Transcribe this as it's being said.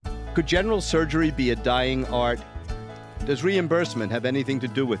Could general surgery be a dying art? Does reimbursement have anything to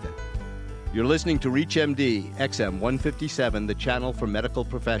do with it? You're listening to ReachMD XM 157, the channel for medical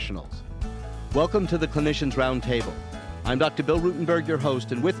professionals. Welcome to the Clinicians Roundtable. I'm Dr. Bill Rutenberg, your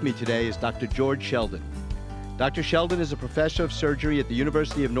host, and with me today is Dr. George Sheldon. Dr. Sheldon is a professor of surgery at the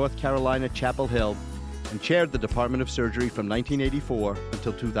University of North Carolina, Chapel Hill, and chaired the Department of Surgery from 1984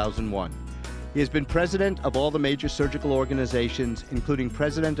 until 2001. He has been president of all the major surgical organizations, including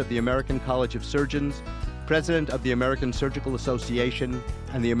president of the American College of Surgeons, president of the American Surgical Association,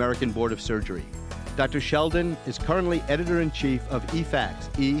 and the American Board of Surgery. Dr. Sheldon is currently editor-in-chief of eFacs,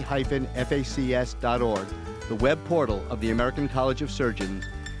 e-facs.org, the web portal of the American College of Surgeons,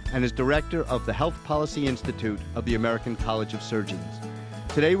 and is director of the Health Policy Institute of the American College of Surgeons.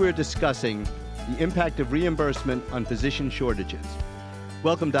 Today we're discussing the impact of reimbursement on physician shortages.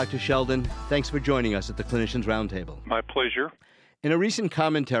 Welcome, Dr. Sheldon. Thanks for joining us at the Clinicians Roundtable. My pleasure. In a recent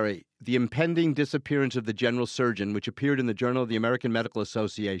commentary, The Impending Disappearance of the General Surgeon, which appeared in the Journal of the American Medical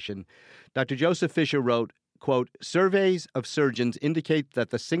Association, Dr. Joseph Fisher wrote, quote, "Surveys of surgeons indicate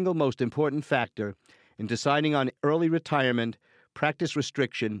that the single most important factor in deciding on early retirement, practice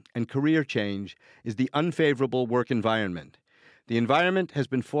restriction, and career change is the unfavorable work environment. The environment has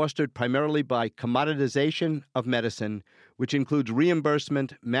been fostered primarily by commoditization of medicine, which includes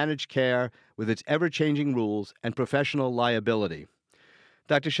reimbursement, managed care with its ever-changing rules, and professional liability."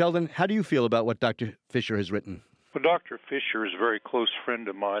 Dr. Sheldon, how do you feel about what Dr. Fisher has written? Well, Dr. Fisher is a very close friend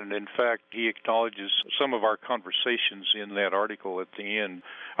of mine, and in fact, he acknowledges some of our conversations in that article at the end.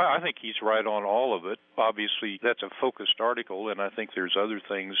 I think he's right on all of it. Obviously, that's a focused article, and I think there's other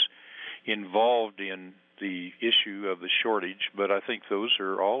things involved in the issue of the shortage, but I think those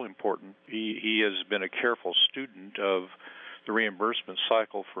are all important. He has been a careful student of the reimbursement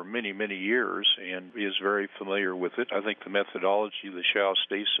cycle for many, many years and is very familiar with it. I think the methodology, the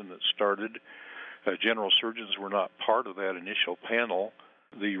Shao-Stason that started, general surgeons were not part of that initial panel.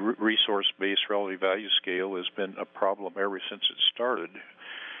 The resource-based relative value scale has been a problem ever since it started.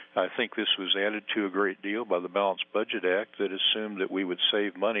 I think this was added to a great deal by the Balanced Budget Act that assumed that we would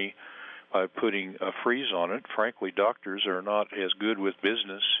save money by putting a freeze on it. Frankly, doctors are not as good with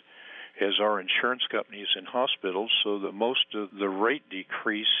business as are insurance companies and hospitals, so that most of the rate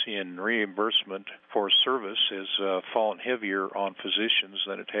decrease in reimbursement for service has fallen heavier on physicians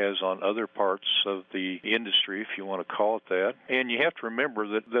than it has on other parts of the industry, if you want to call it that. And you have to remember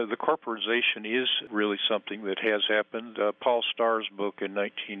that the corporatization is really something that has happened. Paul Starr's book in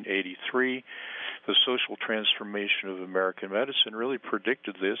 1983, The Social Transformation of American Medicine, really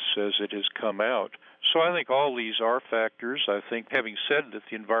predicted this as it has come out. So I think all these are factors. I think, having said that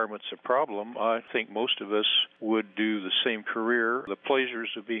the environment's a problem, I think most of us would do the same career. The pleasures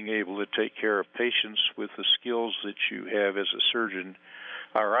of being able to take care of patients with the skills that you have as a surgeon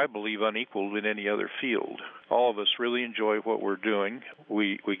are, I believe, unequaled in any other field. All of us really enjoy what we're doing.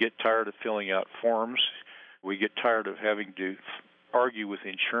 We get tired of filling out forms. We get tired of having to argue with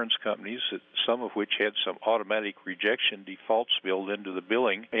insurance companies, some of which had some automatic rejection defaults built into the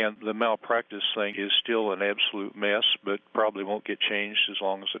billing, and the malpractice thing is still an absolute mess, but probably won't get changed as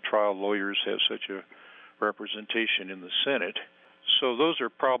long as the trial lawyers have such a representation in the Senate. So those are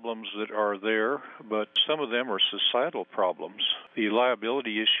problems that are there, but some of them are societal problems. The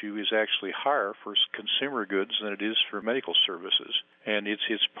liability issue is actually higher for consumer goods than it is for medical services, and it's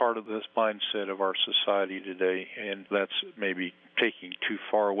part of the mindset of our society today, and that's maybe taking too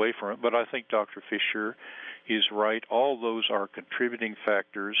far away from it. But I think Dr. Fisher is right. All those are contributing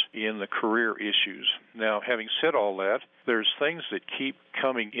factors in the career issues. Now, having said all that, there's things that keep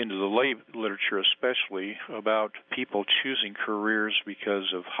coming into the lay literature, especially about people choosing careers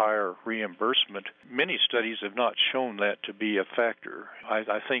because of higher reimbursement. Many studies have not shown that to be a factor.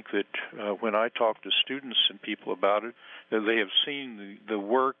 I think that when I talk to students and people about it, that they have seen the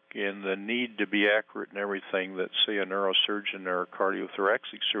work and the need to be accurate in everything that, say, a neurosurgeon or a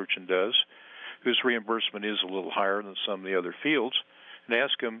cardiothoracic surgeon does, whose reimbursement is a little higher than some of the other fields, and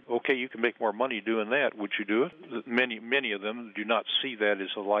ask them, okay, you can make more money doing that. Would you do it? Many of them do not see that as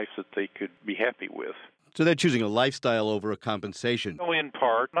a life that they could be happy with. So they're choosing a lifestyle over a compensation. Well, in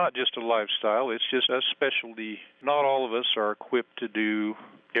part, not just a lifestyle, it's just a specialty. Not all of us are equipped to do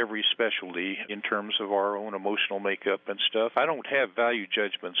every specialty in terms of our own emotional makeup and stuff. I don't have value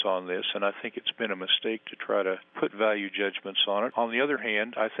judgments on this, and I think it's been a mistake to try to put value judgments on it. On the other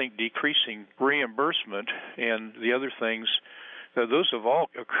hand, I think decreasing reimbursement and the other things, those have all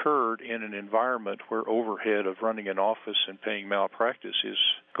occurred in an environment where overhead of running an office and paying malpractice is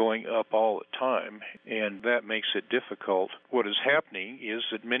going up all the time, and that makes it difficult. What is happening is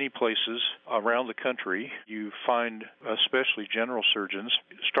that many places around the country, you find especially general surgeons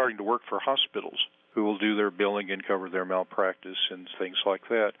starting to work for hospitals who will do their billing and cover their malpractice and things like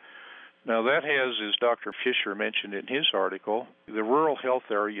that. Now that has, as Dr. Fisher mentioned in his article, the rural health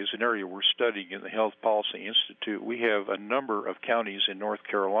area is an area we're studying in the Health Policy Institute. We have a number of counties in North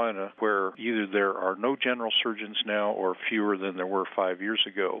Carolina where either there are no general surgeons now or fewer than there were 5 years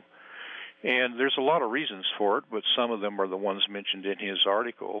ago. And there's a lot of reasons for it, but some of them are the ones mentioned in his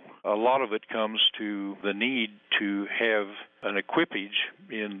article. A lot of it comes to the need to have an equipage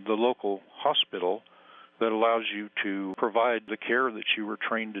in the local hospital that allows you to provide the care that you were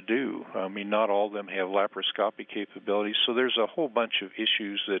trained to do. I mean, not all of them have laparoscopy capabilities, so there's a whole bunch of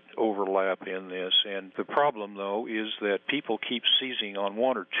issues that overlap in this. And the problem, though, is that people keep seizing on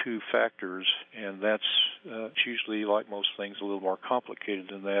one or two factors, and that's usually, like most things, a little more complicated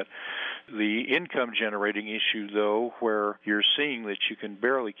than that. The income-generating issue, though, where you're seeing that you can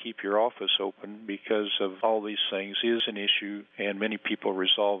barely keep your office open because of all these things, is an issue, and many people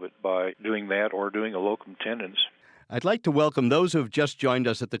resolve it by doing that or doing a locum tenens. I'd like to welcome those who have just joined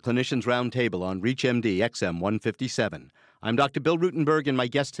us at the Clinicians Roundtable on ReachMD XM 157. I'm Dr. Bill Rutenberg, and my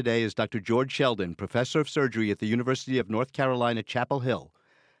guest today is Dr. George Sheldon, Professor of Surgery at the University of North Carolina, Chapel Hill,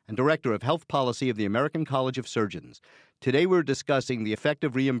 and Director of Health Policy of the American College of Surgeons. Today we're discussing the effect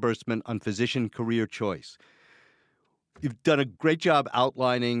of reimbursement on physician career choice. You've done a great job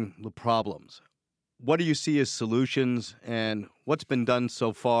outlining the problems. What do you see as solutions, and what's been done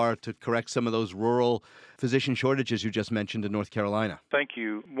so far to correct some of those rural physician shortages you just mentioned in North Carolina? Thank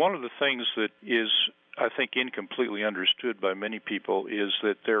you. One of the things that is, I think, incompletely understood by many people is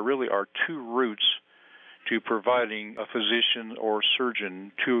that there really are two routes to providing a physician or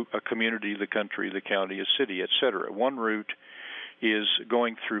surgeon to a community, the country, the county, a city, etc. One route is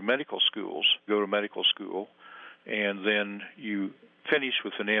going through medical schools, go to medical school, and then you finish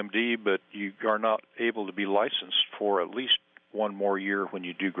with an MD, but you are not able to be licensed for at least one more year when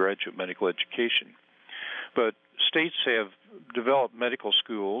you do graduate medical education. But states have developed medical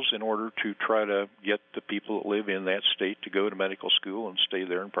schools in order to try to get the people that live in that state to go to medical school and stay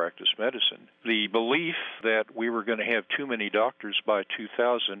there and practice medicine. The belief that we were going to have too many doctors by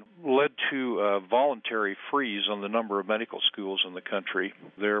 2000 led to a voluntary freeze on the number of medical schools in the country.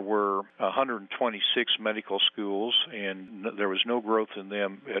 There were 126 medical schools, and there was no growth in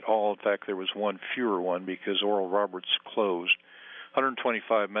them at all. In fact, there was one fewer one because Oral Roberts closed.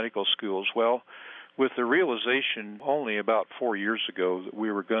 125 medical schools. Well, with the realization only about 4 years ago that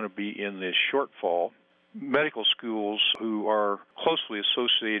we were going to be in this shortfall, medical schools who are closely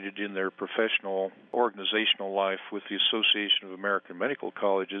associated in their professional organizational life with the Association of American Medical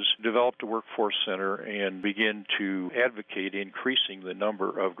Colleges developed a workforce center and began to advocate increasing the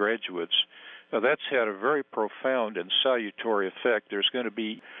number of graduates. That's had a very profound and salutary effect. There's going to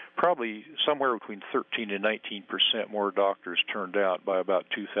be probably somewhere between 13 and 19% more doctors turned out by about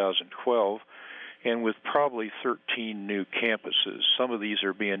 2012. And with probably 13 new campuses. Some of these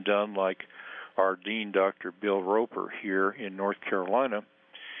are being done, like our dean, Dr. Bill Roper, here in North Carolina,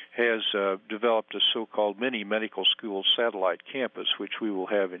 has developed a so-called mini medical school satellite campus, which we will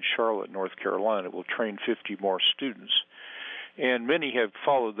have in Charlotte, North Carolina. It will train 50 more students. And many have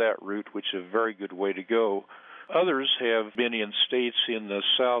followed that route, which is a very good way to go. Others have been in states in the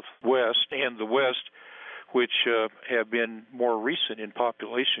Southwest and the West, which have been more recent in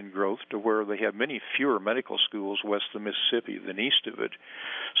population growth to where they have many fewer medical schools west of the Mississippi than east of it.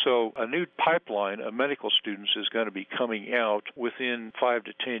 So a new pipeline of medical students is going to be coming out within 5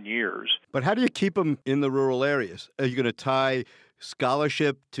 to 10 years. But how do you keep them in the rural areas? Are you going to tie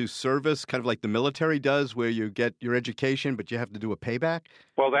scholarship to service, kind of like the military does, where you get your education, but you have to do a payback?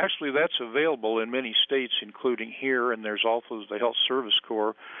 Well, actually, that's available in many states, including here, and there's also the Health Service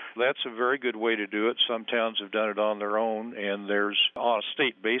Corps. That's a very good way to do it. Some towns have done it on their own, and there's, on a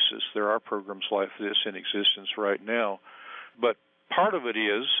state basis, there are programs like this in existence right now. But part of it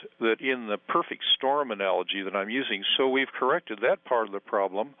is that in the perfect storm analogy that I'm using, so we've corrected that part of the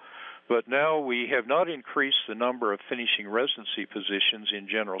problem, but now we have not increased the number of finishing residency positions in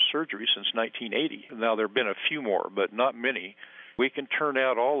general surgery since 1980. Now, there have been a few more, but not many. We can turn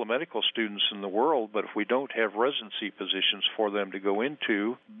out all the medical students in the world, but if we don't have residency positions for them to go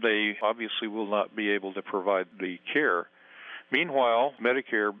into, they obviously will not be able to provide the care. Meanwhile,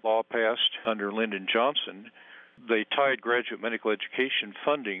 Medicare law passed under Lyndon Johnson. They tied graduate medical education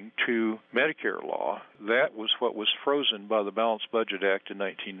funding to Medicare law. That was what was frozen by the Balanced Budget Act in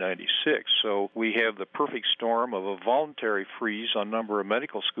 1996. So we have the perfect storm of a voluntary freeze on number of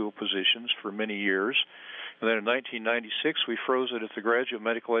medical school positions for many years, And then in 1996, we froze it at the graduate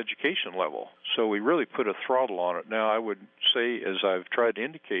medical education level. So we really put a throttle on it. Now, I would say, as I've tried to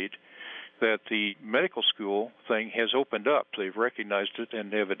indicate, that the medical school thing has opened up. They've recognized it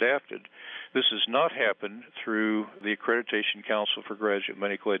and they've adapted. This has not happened through the Accreditation Council for Graduate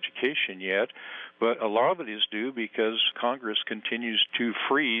Medical Education yet, but a lot of it is due because Congress continues to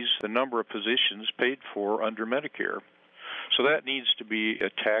freeze the number of positions paid for under Medicare. So that needs to be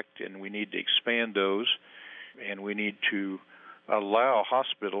attacked, and we need to expand those, and we need to allow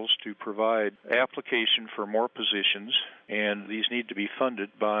hospitals to provide application for more positions, and these need to be funded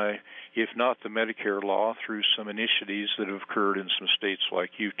by, if not the Medicare law, through some initiatives that have occurred in some states like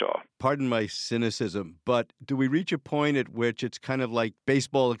Utah. Pardon my cynicism, but do we reach a point at which it's kind of like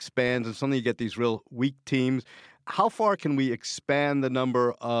baseball expands and suddenly you get these real weak teams? How far can we expand the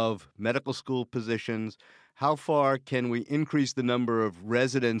number of medical school positions? How far can we increase the number of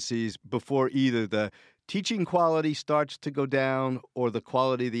residencies before either the teaching quality starts to go down or the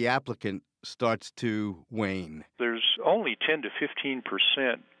quality of the applicant starts to wane? There's only 10 to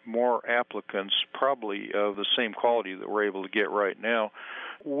 15% more applicants, probably of the same quality that we're able to get right now.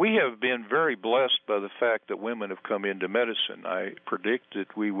 We have been very blessed by the fact that women have come into medicine. I predict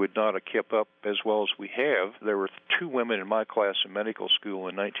that we would not have kept up as well as we have. There were 2 women in my class in medical school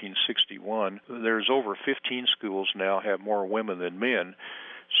in 1961. There's over 15 schools now have more women than men.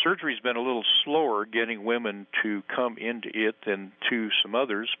 Surgery's been a little slower getting women to come into it than to some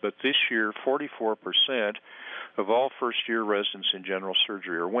others, but this year 44% of all first-year residents in general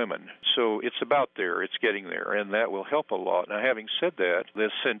surgery are women. So it's about there, it's getting there, and that will help a lot. Now, having said that,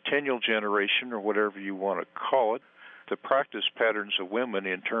 the centennial generation, or whatever you want to call it, the practice patterns of women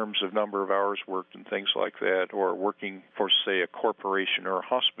in terms of number of hours worked and things like that, or working for, say, a corporation or a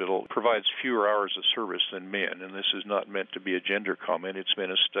hospital, provides fewer hours of service than men. And this is not meant to be a gender comment. It's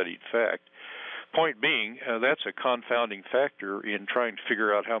been a studied fact. Point being, that's a confounding factor in trying to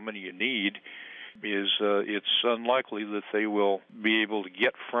figure out how many you need. It's unlikely that they will be able to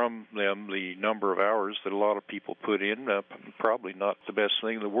get from them the number of hours that a lot of people put in. Probably not the best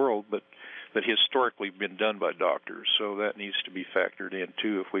thing in the world, but that historically been done by doctors. So that needs to be factored in,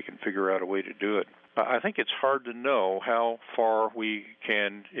 too, if we can figure out a way to do it. I think it's hard to know how far we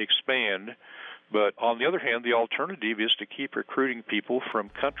can expand, but on the other hand, the alternative is to keep recruiting people from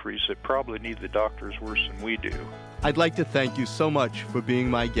countries that probably need the doctors worse than we do. I'd like to thank you so much for being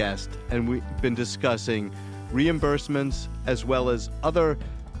my guest, and we've been discussing reimbursements as well as other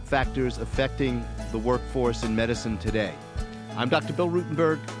factors affecting the workforce in medicine today. I'm Dr. Bill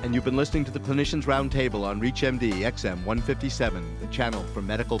Rutenberg, and you've been listening to the Clinicians Roundtable on ReachMD XM 157, the channel for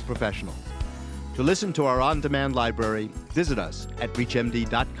medical professionals. To listen to our on-demand library, visit us at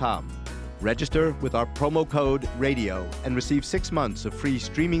reachmd.com. Register with our promo code RADIO and receive 6 months of free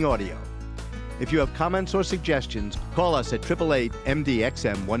streaming audio. If you have comments or suggestions, call us at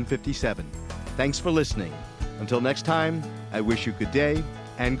 888-MD-XM-157. Thanks for listening. Until next time, I wish you good day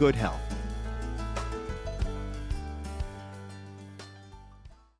and good health.